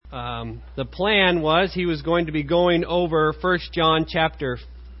the plan was he was going to be going over 1 John chapter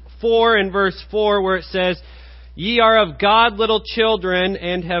 4 and verse 4, where it says, "Ye are of God, little children,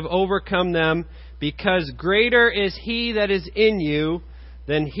 and have overcome them, because greater is He that is in you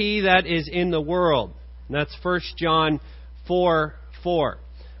than he that is in the world." And that's 1 John 4:4.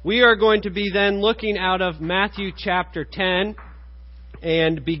 We are going to be then looking out of Matthew chapter 10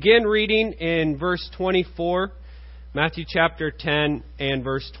 and begin reading in verse 24. Matthew chapter 10 and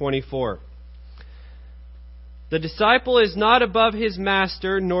verse 24. "The disciple is not above his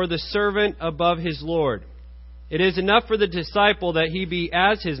master, nor the servant above his Lord. It is enough for the disciple that he be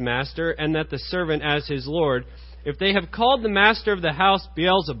as his master, and that the servant as his Lord. If they have called the master of the house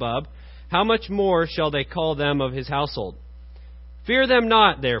Beelzebub, how much more shall they call them of his household? Fear them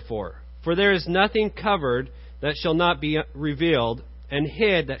not, therefore, for there is nothing covered that shall not be revealed, and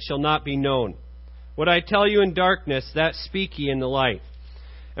hid that shall not be known. What I tell you in darkness, that speak ye in the light.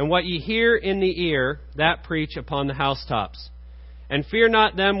 And what ye hear in the ear, that preach upon the housetops. And fear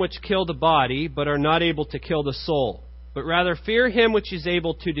not them which kill the body, but are not able to kill the soul. But rather fear him which is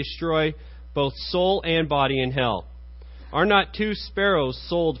able to destroy both soul and body in hell. Are not 2 sparrows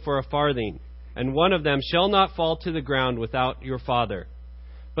sold for a farthing? And one of them shall not fall to the ground without your Father.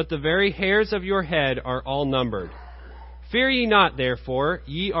 But the very hairs of your head are all numbered. Fear ye not, therefore,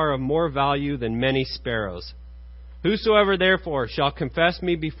 ye are of more value than many sparrows. Whosoever therefore shall confess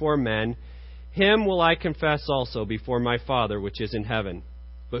me before men, him will I confess also before my Father which is in heaven.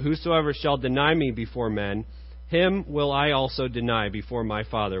 But whosoever shall deny me before men, him will I also deny before my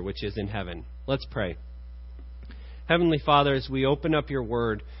Father which is in heaven." Let's pray. Heavenly Father, as we open up your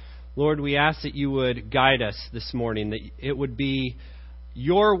word, Lord, we ask that you would guide us this morning, that it would be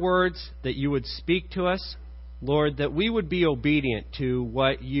your words, that you would speak to us, Lord, that we would be obedient to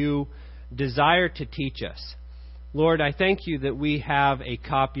what you desire to teach us. Lord, I thank you that we have a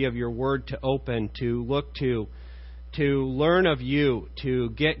copy of your word to open, to look to learn of you,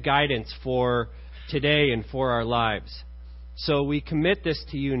 to get guidance for today and for our lives. So we commit this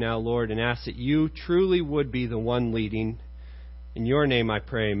to you now, Lord, and ask that you truly would be the one leading. In your name I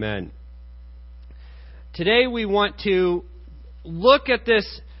pray, amen. Today we want to look at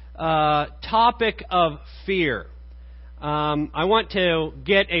this topic of fear. I want to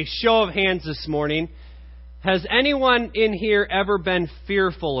get a show of hands this morning. Has anyone in here ever been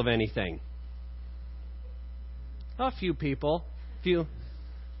fearful of anything? A few people. The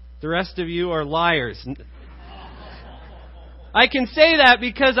rest of you are liars. I can say that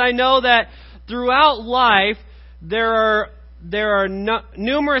because I know that throughout life there are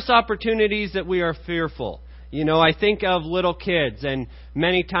numerous opportunities that we are fearful. You know, I think of little kids, and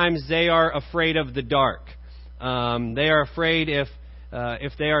many times they are afraid of the dark. They are afraid if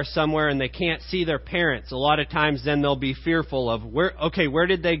they are somewhere and they can't see their parents. A lot of times then they'll be fearful of, where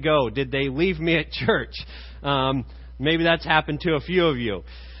did they go? Did they leave me at church? Maybe that's happened to a few of you.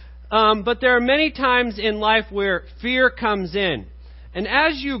 But there are many times in life where fear comes in. And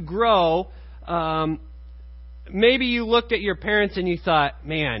as you grow, maybe you looked at your parents and you thought,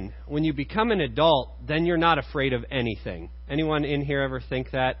 man, when you become an adult, then you're not afraid of anything. Anyone in here ever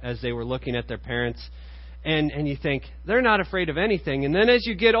think that as they were looking at their parents? And you think, they're not afraid of anything. And then as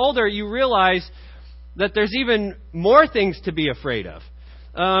you get older, you realize that there's even more things to be afraid of.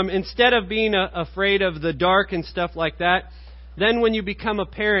 Instead of being afraid of the dark and stuff like that, then when you become a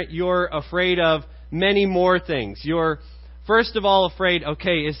parent, you're afraid of many more things. You're first of all afraid,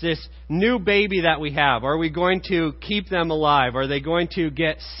 is this new baby that we have, are we going to keep them alive? Are they going to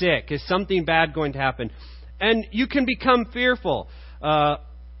get sick? Is something bad going to happen? And you can become fearful.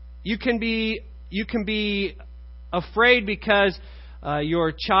 You can be afraid because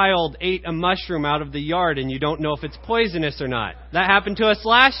your child ate a mushroom out of the yard and you don't know if it's poisonous or not. That happened to us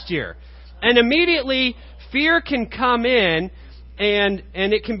last year. And immediately fear can come in and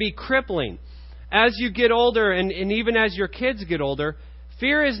it can be crippling. As you get older and even as your kids get older,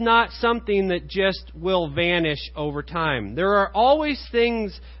 fear is not something that just will vanish over time. There are always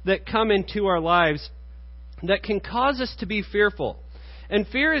things that come into our lives that can cause us to be fearful. And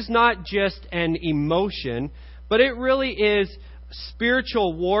fear is not just an emotion, but it really is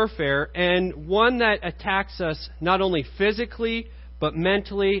spiritual warfare, and one that attacks us not only physically, but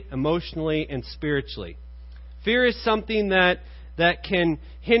mentally, emotionally, and spiritually. Fear is something that can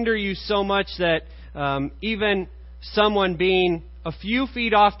hinder you so much that even someone being a few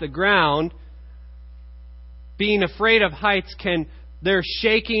feet off the ground, being afraid of heights, they're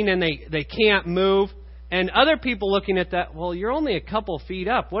shaking and they can't move. And other people looking at that, well, you're only a couple feet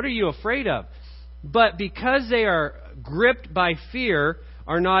up. What are you afraid of? But because they are gripped by fear,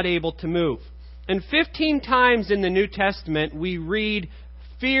 are not able to move. And 15 times in the New Testament, we read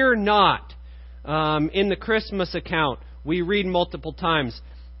fear not. In the Christmas account, we read multiple times,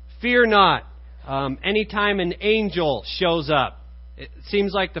 fear not. Anytime an angel shows up, it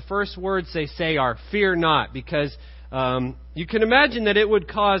seems like the first words they say are fear not, because you can imagine that it would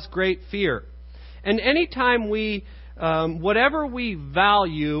cause great fear. And anytime whatever we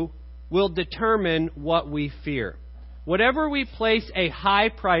value will determine what we fear. Whatever we place a high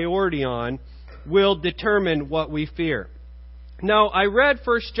priority on will determine what we fear. Now, I read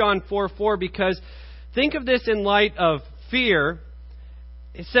 1 John 4:4 because think of this in light of fear.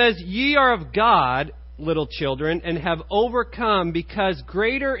 It says, "Ye are of God, little children, and have overcome, because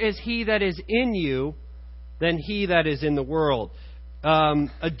greater is He that is in you than he that is in the world."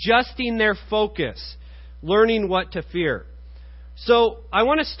 Adjusting their focus, learning what to fear. So I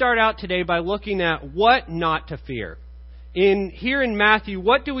want to start out today by looking at what not to fear. Here in Matthew,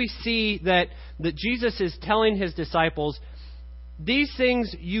 what do we see that Jesus is telling His disciples? These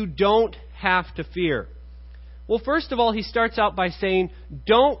things you don't have to fear. Well, first of all, He starts out by saying,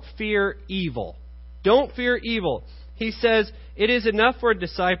 don't fear evil. Don't fear evil. He says, it is enough for a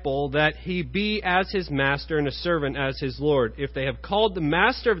disciple that he be as his master and a servant as his Lord. If they have called the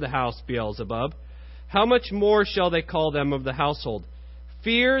master of the house Beelzebub, how much more shall they call them of the household?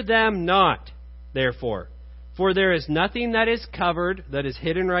 Fear them not, therefore. For there is nothing that is covered, that is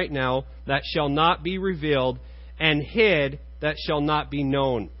hidden right now, that shall not be revealed, and hid, that shall not be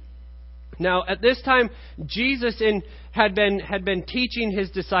known. Now, at this time, Jesus had been teaching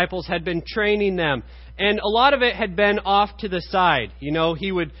His disciples, had been training them. And a lot of it had been off to the side. You know,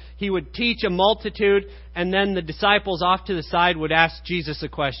 He would teach a multitude, and then the disciples off to the side would ask Jesus a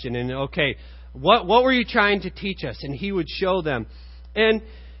question. And, okay, what were you trying to teach us? And He would show them. And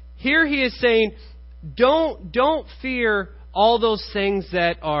here He is saying, don't fear all those things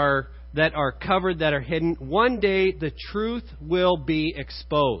that are covered, that are hidden. One day the truth will be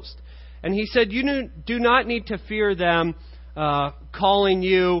exposed. And He said, you do not need to fear them calling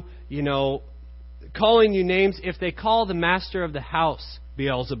you names. If they call the master of the house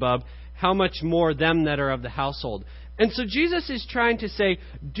Beelzebub, how much more them that are of the household. And so Jesus is trying to say,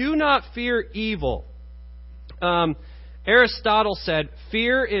 do not fear evil. Aristotle said,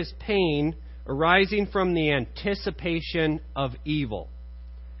 fear is pain arising from the anticipation of evil.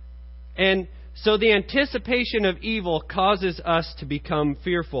 And so the anticipation of evil causes us to become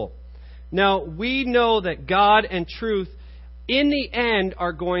fearful. Now, we know that God and truth, in the end,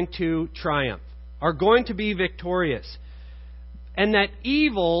 are going to triumph, are going to be victorious. And that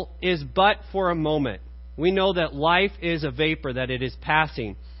evil is but for a moment. We know that life is a vapor, that it is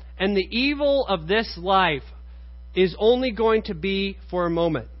passing. And the evil of this life is only going to be for a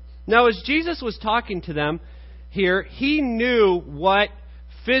moment. Now, as Jesus was talking to them here, He knew what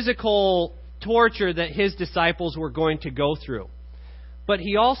physical torture that His disciples were going to go through. But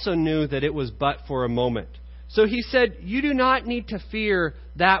He also knew that it was but for a moment. So He said, you do not need to fear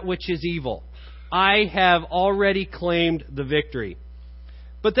that which is evil. I have already claimed the victory.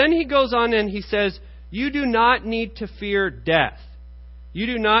 But then He goes on and He says, you do not need to fear death. You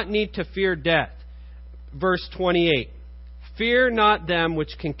do not need to fear death. Verse 28. Fear not them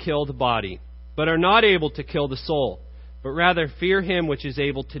which can kill the body, but are not able to kill the soul, but rather fear Him which is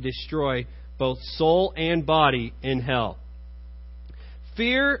able to destroy both soul and body in hell.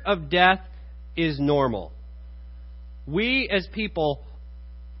 Fear of death is normal. We as people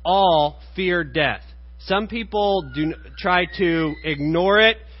all fear death. Some people try to ignore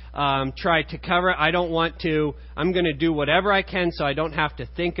it, try to cover it. I don't want to. I'm going to do whatever I can so I don't have to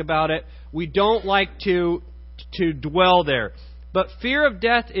think about it. We don't like to dwell there. But fear of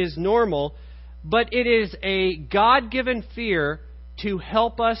death is normal, but it is a God-given fear to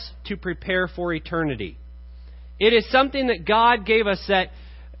help us to prepare for eternity. It is something that God gave us that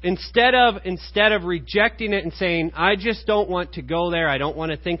instead of rejecting it and saying, I just don't want to go there, I don't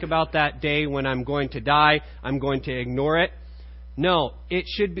want to think about that day when I'm going to die, I'm going to ignore it. No, it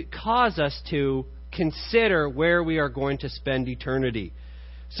should cause us to consider where we are going to spend eternity.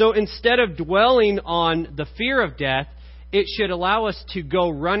 So instead of dwelling on the fear of death, it should allow us to go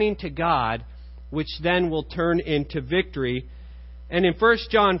running to God, which then will turn into victory. And in 1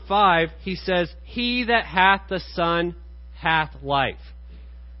 John 5, He says, He that hath the Son hath life.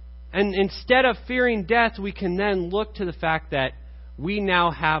 And instead of fearing death, we can then look to the fact that we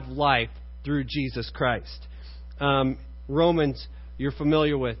now have life through Jesus Christ. Romans, you're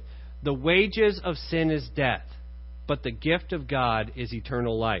familiar with. The wages of sin is death, but the gift of God is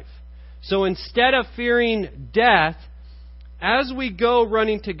eternal life. So instead of fearing death, as we go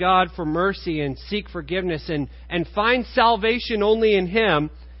running to God for mercy and seek forgiveness and find salvation only in Him,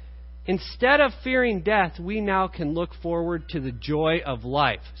 instead of fearing death, we now can look forward to the joy of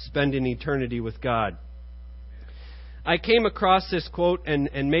life, spending eternity with God. I came across this quote, and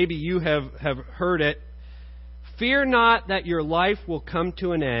maybe you have heard it. Fear not that your life will come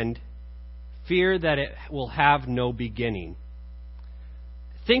to an end. Fear that it will have no beginning.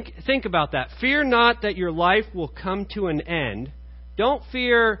 Think about that. Fear not that your life will come to an end. Don't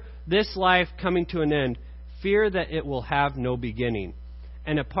fear this life coming to an end. Fear that it will have no beginning.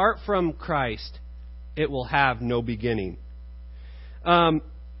 And apart from Christ, it will have no beginning. The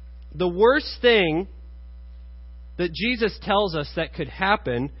worst thing that Jesus tells us that could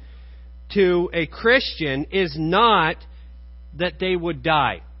happen to a Christian is not that they would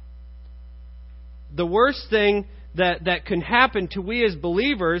die. The worst thing that can happen to we as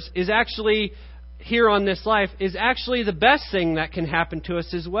believers is actually, here on this life, is actually the best thing that can happen to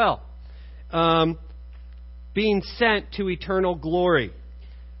us as well. Being sent to eternal glory.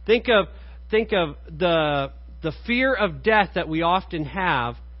 Think of the fear of death that we often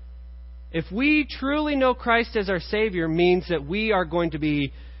have. If we truly know Christ as our Savior, means that we are going to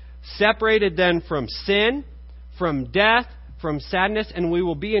be separated then from sin, from death, from sadness, and we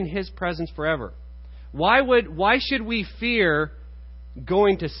will be in His presence forever. Why should we fear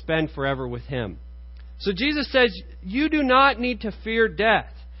going to spend forever with Him? So Jesus says, you do not need to fear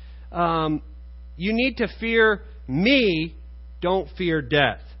death. You need to fear me. Don't fear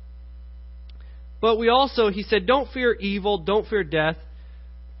death. But He said, don't fear evil, don't fear death,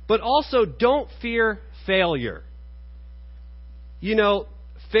 but also don't fear failure. You know,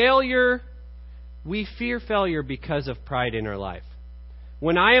 failure, we fear failure because of pride in our life.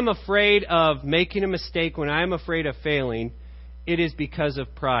 When I am afraid of making a mistake, when I am afraid of failing, it is because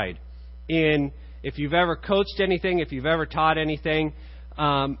of pride. If you've ever coached anything, if you've ever taught anything,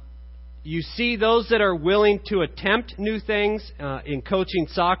 you see those that are willing to attempt new things. In coaching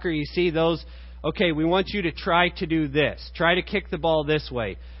soccer, you see those, okay, we want you to try to do this. Try to kick the ball this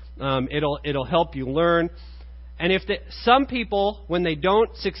way. It'll help you learn. And some people, when they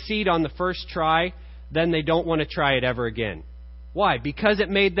don't succeed on the first try, then they don't want to try it ever again. Why? Because it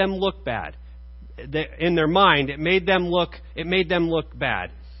made them look bad. In their mind, it made them look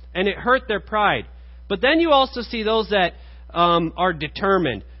bad. And it hurt their pride. But then you also see those that are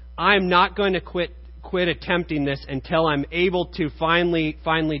determined. I'm not going to quit attempting this until I'm able to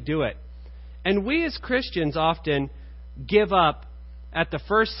finally do it. And we as Christians often give up at the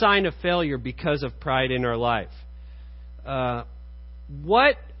first sign of failure because of pride in our life.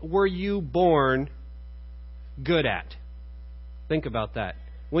 What were you born good at? Think about that.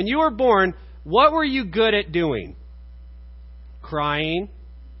 When you were born, what were you good at doing? Crying.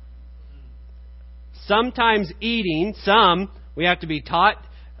 Sometimes eating. We have to be taught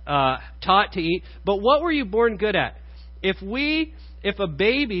to eat. But what were you born good at? If a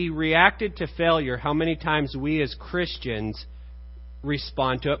baby reacted to failure, how many times we as Christians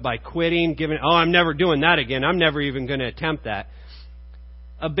respond to it by quitting, I'm never doing that again. I'm never even going to attempt that.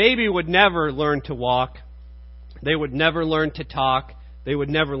 A baby would never learn to walk. They would never learn to talk. They would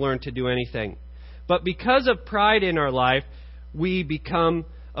never learn to do anything. But because of pride in our life, we become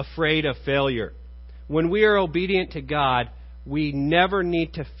afraid of failure. When we are obedient to God, we never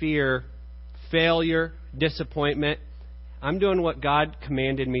need to fear failure, disappointment. I'm doing what God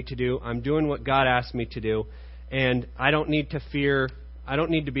commanded me to do. I'm doing what God asked me to do. And I don't need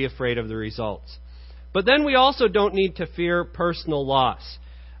to be afraid of the results. But then we also don't need to fear personal loss.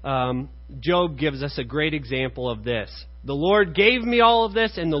 Job gives us a great example of this. The Lord gave me all of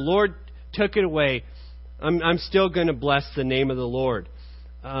this, and the Lord took it away. I'm still going to bless the name of the Lord.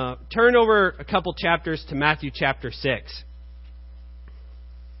 Turn over a couple chapters to Matthew chapter 6.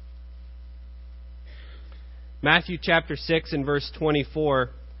 Matthew chapter 6 and verse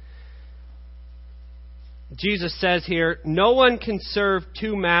 24. Jesus says here, no one can serve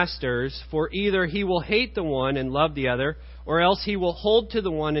two masters, for either he will hate the one and love the other, or else he will hold to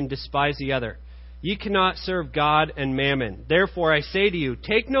the one and despise the other. Ye cannot serve God and mammon. Therefore I say to you,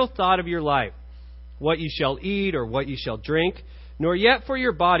 take no thought of your life, what ye shall eat or what ye shall drink, nor yet for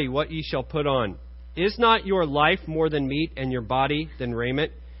your body what ye shall put on. Is not your life more than meat, and your body than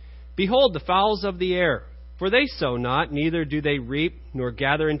raiment? Behold the fowls of the air, for they sow not, neither do they reap, nor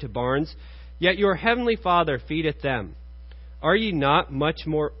gather into barns, yet your heavenly Father feedeth them. Are ye not much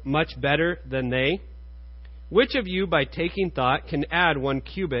better than they? Which of you, by taking thought, can add 1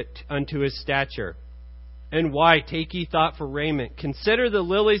 cubit unto his stature? And why take ye thought for raiment? Consider the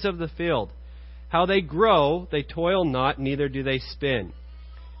lilies of the field, how they grow, they toil not, neither do they spin.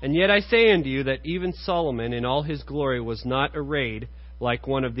 And yet I say unto you that even Solomon in all his glory was not arrayed like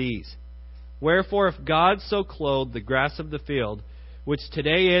one of these. Wherefore if God so clothe the grass of the field, which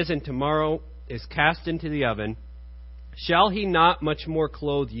today is and tomorrow is cast into the oven, shall he not much more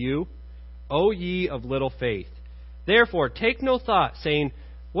clothe you, O ye of little faith? Therefore take no thought, saying,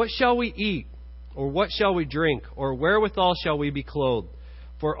 What shall we eat? Or what shall we drink? Or wherewithal shall we be clothed?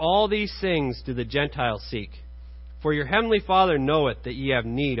 For all these things do the Gentiles seek. For your heavenly Father knoweth that ye have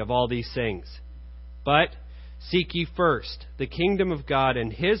need of all these things. But seek ye first the kingdom of God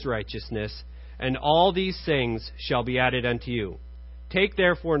and his righteousness, and all these things shall be added unto you. Take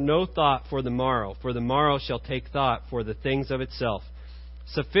therefore no thought for the morrow shall take thought for the things of itself.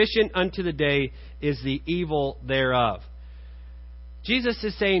 Sufficient unto the day is the evil thereof. Jesus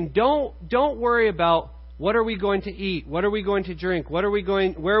is saying, don't worry about what are we going to eat, what are we going to drink, where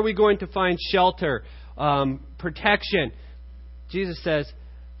are we going to find shelter, protection. Jesus says,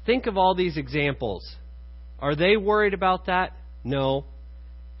 think of all these examples. Are they worried about that? No.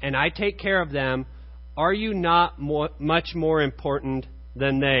 And I take care of them. Are you not much more important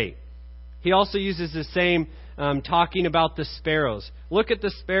than they? He also uses the same talking about the sparrows. Look at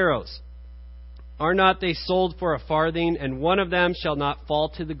the sparrows. Are not they sold for a farthing, and one of them shall not fall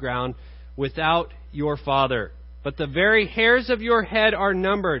to the ground without your Father? But the very hairs of your head are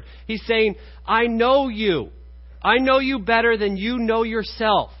numbered. He's saying, I know you. I know you better than you know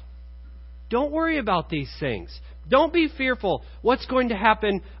yourself. Don't worry about these things. Don't be fearful. What's going to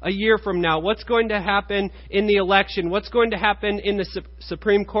happen a year from now? What's going to happen in the election? What's going to happen in the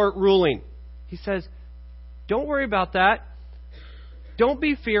Supreme Court ruling? He says, don't worry about that. Don't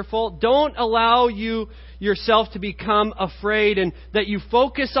be fearful. Don't allow yourself to become afraid, and that you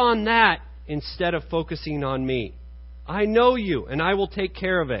focus on that instead of focusing on me. I know you, and I will take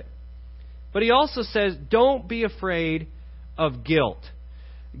care of it. But he also says, don't be afraid of guilt.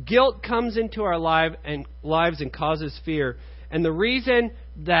 Guilt comes into our lives and causes fear. And the reason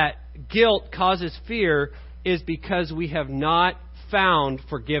that guilt causes fear is because we have not found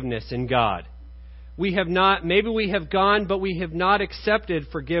forgiveness in God. Maybe we have gone, but we have not accepted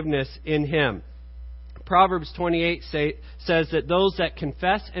forgiveness in Him. Proverbs 28 says that those that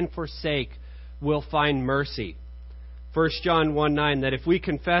confess and forsake will find mercy. 1 John 1:9, that if we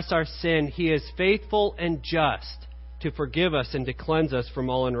confess our sin, He is faithful and just to forgive us and to cleanse us from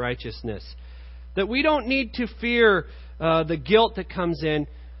all unrighteousness. That we don't need to fear the guilt that comes in,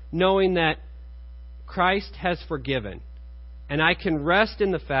 knowing that Christ has forgiven. And I can rest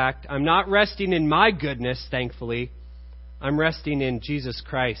in the fact, I'm not resting in my goodness, thankfully. I'm resting in Jesus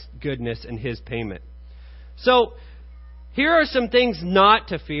Christ's goodness and His payment. So, here are some things not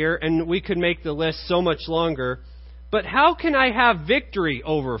to fear, and we could make the list so much longer. But how can I have victory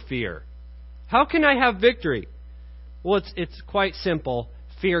over fear? How can I have victory? Well, it's quite simple.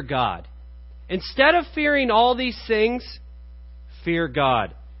 Fear God. Instead of fearing all these things, fear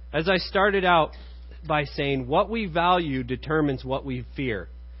God. As I started out by saying, what we value determines what we fear.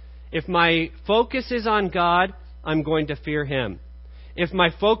 If my focus is on God, I'm going to fear Him. If my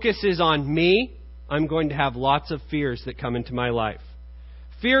focus is on me, I'm going to have lots of fears that come into my life.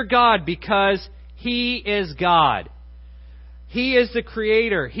 Fear God because He is God. He is the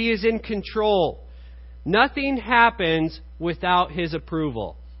Creator. He is in control. Nothing happens without His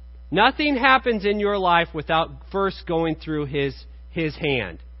approval. Nothing happens in your life without first going through His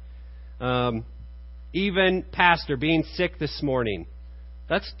hand. Even Pastor being sick this morning.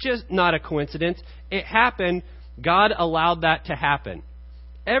 That's just not a coincidence. It happened. God allowed that to happen.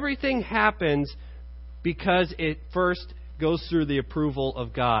 Everything happens because it first goes through the approval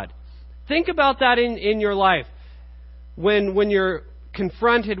of God. Think about that in your life. When you're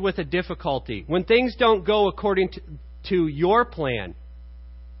confronted with a difficulty, when things don't go according to your plan,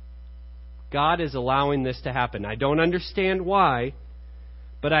 God is allowing this to happen. I don't understand why,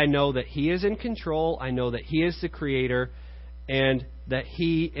 but I know that He is in control. I know that He is the Creator and that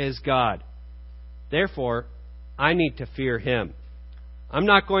He is God. Therefore, I need to fear Him. I'm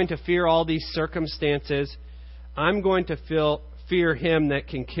not going to fear all these circumstances. I'm going to fear Him that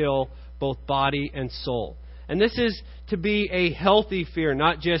can kill both body and soul. And this is to be a healthy fear,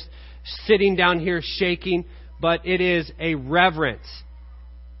 not just sitting down here shaking, but it is a reverence.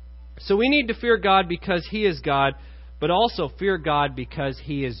 So we need to fear God because He is God, but also fear God because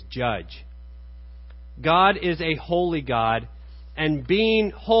He is judge. God is a holy God, and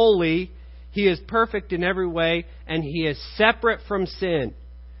being holy, He is perfect in every way, and He is separate from sin,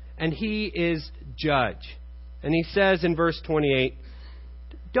 and He is judge. And He says in verse 28,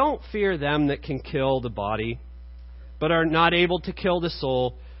 don't fear them that can kill the body, but are not able to kill the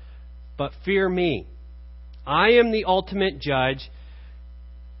soul, but fear me. I am the ultimate judge.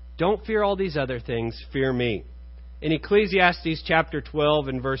 Don't fear all these other things, fear me. In Ecclesiastes chapter 12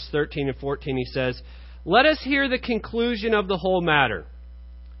 and verse 13 and 14, he says, Let us hear the conclusion of the whole matter.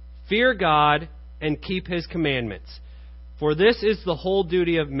 Fear God and keep His commandments, for this is the whole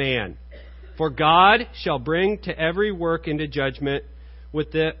duty of man. For God shall bring to every work into judgment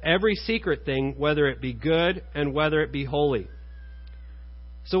with every secret thing, whether it be good and whether it be holy.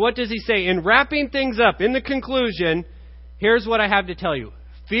 So what does he say? In wrapping things up, in the conclusion, here's what I have to tell you.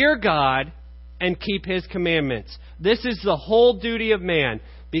 Fear God and keep His commandments. This is the whole duty of man,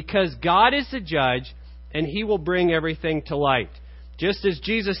 because God is the judge and He will bring everything to light. Just as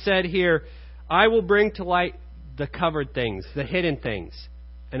Jesus said here, I will bring to light the covered things, the hidden things,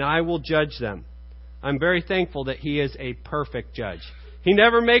 and I will judge them. I'm very thankful that He is a perfect judge. He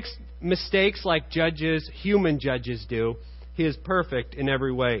never makes mistakes like human judges do. He is perfect in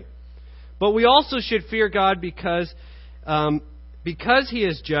every way. But we also should fear God because He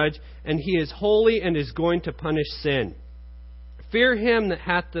is judge and He is holy and is going to punish sin. Fear Him that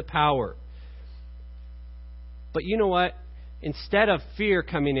hath the power. But you know what? Instead of fear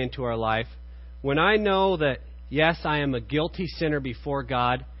coming into our life, when I know that, yes, I am a guilty sinner before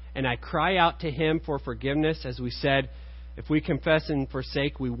God, and I cry out to Him for forgiveness, as we said, if we confess and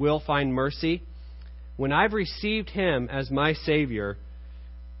forsake, we will find mercy. When I've received Him as my Savior,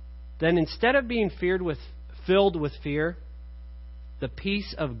 then instead of being filled with fear, the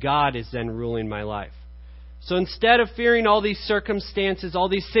peace of God is then ruling my life. So instead of fearing all these circumstances, all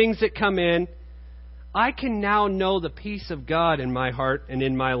these things that come in, I can now know the peace of God in my heart and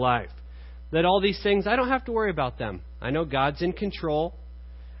in my life. That all these things, I don't have to worry about them. I know God's in control.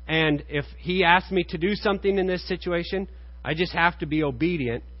 And if He asks me to do something in this situation, I just have to be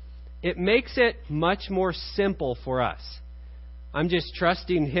obedient. It makes it much more simple for us. I'm just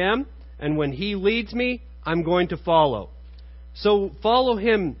trusting Him, and when He leads me, I'm going to follow. So follow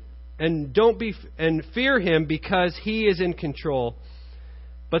Him and fear Him because He is in control.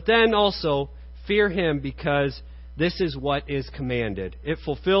 But then also fear Him because this is what is commanded. It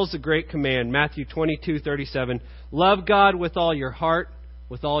fulfills the great command, Matthew 22:37. Love God with all your heart,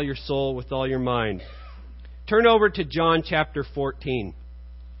 with all your soul, with all your mind. Turn over to John chapter 14.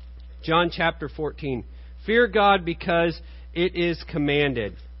 John chapter 14. Fear God because it is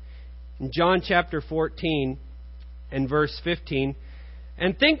commanded. In John chapter 14 and verse 15.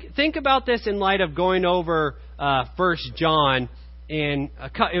 And think about this in light of going over 1 John.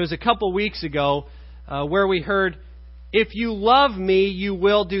 It was a couple weeks ago where we heard, if you love me, you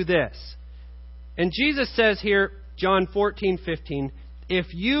will do this. And Jesus says here, John 14:15, if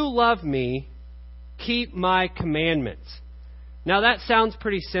you love me, keep my commandments. Now that sounds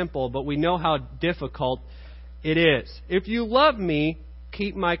pretty simple, but we know how difficult it is. If you love me,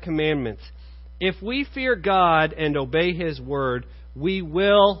 keep my commandments. If we fear God and obey His word, we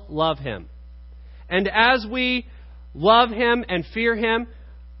will love Him. And as we love Him and fear Him,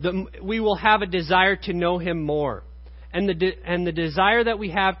 we will have a desire to know Him more. And the desire that we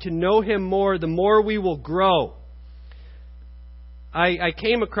have to know Him more, the more we will grow. I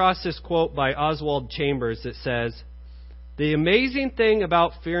came across this quote by Oswald Chambers that says, the amazing thing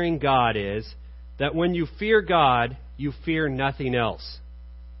about fearing God is that when you fear God, you fear nothing else.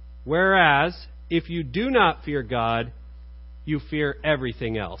 Whereas, if you do not fear God, you fear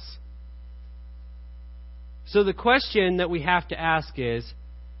everything else. So the question that we have to ask is,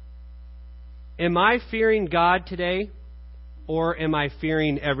 am I fearing God today, or am I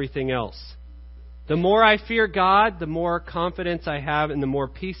fearing everything else? The more I fear God, the more confidence I have and the more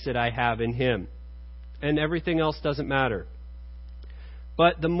peace that I have in Him. And everything else doesn't matter.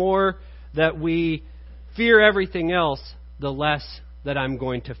 But the more that we fear everything else, the less that I'm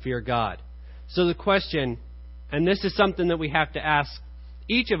going to fear God. So the question, and this is something that we have to ask,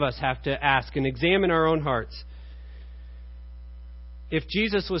 each of us have to ask and examine our own hearts. If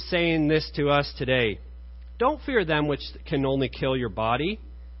Jesus was saying this to us today, don't fear them which can only kill your body.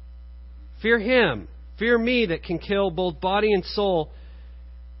 Fear Him. Fear me that can kill both body and soul.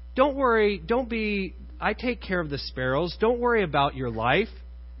 Don't worry. I take care of the sparrows. Don't worry about your life.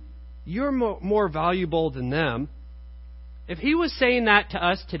 You're more valuable than them. If He was saying that to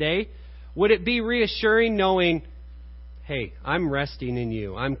us today, would it be reassuring knowing, hey, I'm resting in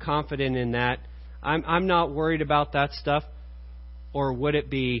You. I'm confident in that. I'm not worried about that stuff. Or would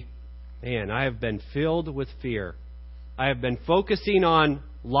it be, man, I have been filled with fear. I have been focusing on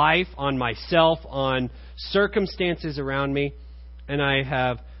life, on myself, on circumstances around me, and I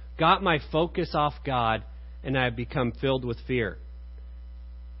have got my focus off God, and I have become filled with fear.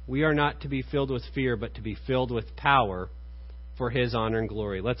 We are not to be filled with fear, but to be filled with power for His honor and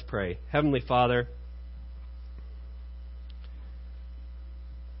glory. Let's pray. Heavenly Father,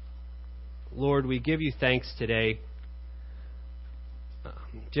 Lord, we give You thanks today.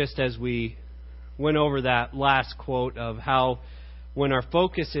 Just as we went over that last quote of how when our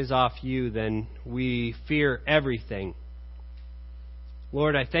focus is off you, then we fear everything.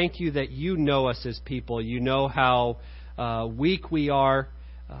 Lord, I thank you that you know us as people. You know how weak we are.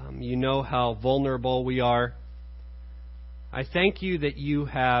 You know how vulnerable we are. I thank you that you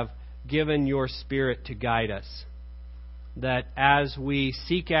have given your Spirit to guide us. That as we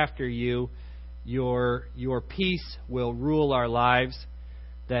seek after you, your peace will rule our lives.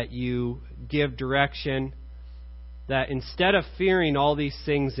 That you give direction. That instead of fearing all these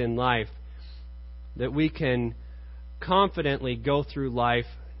things in life, that we can confidently go through life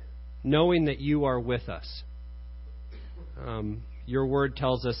knowing that you are with us. Your word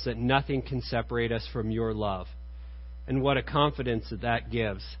tells us that nothing can separate us from your love. And what a confidence that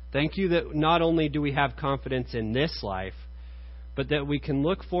gives. Thank you that not only do we have confidence in this life, but that we can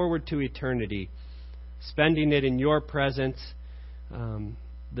look forward to eternity, spending it in your presence,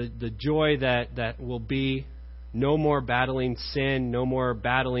 the joy that will be no more battling sin, no more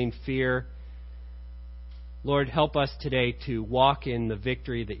battling fear. Lord, help us today to walk in the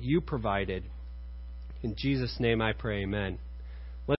victory that you provided. In Jesus' name I pray, amen.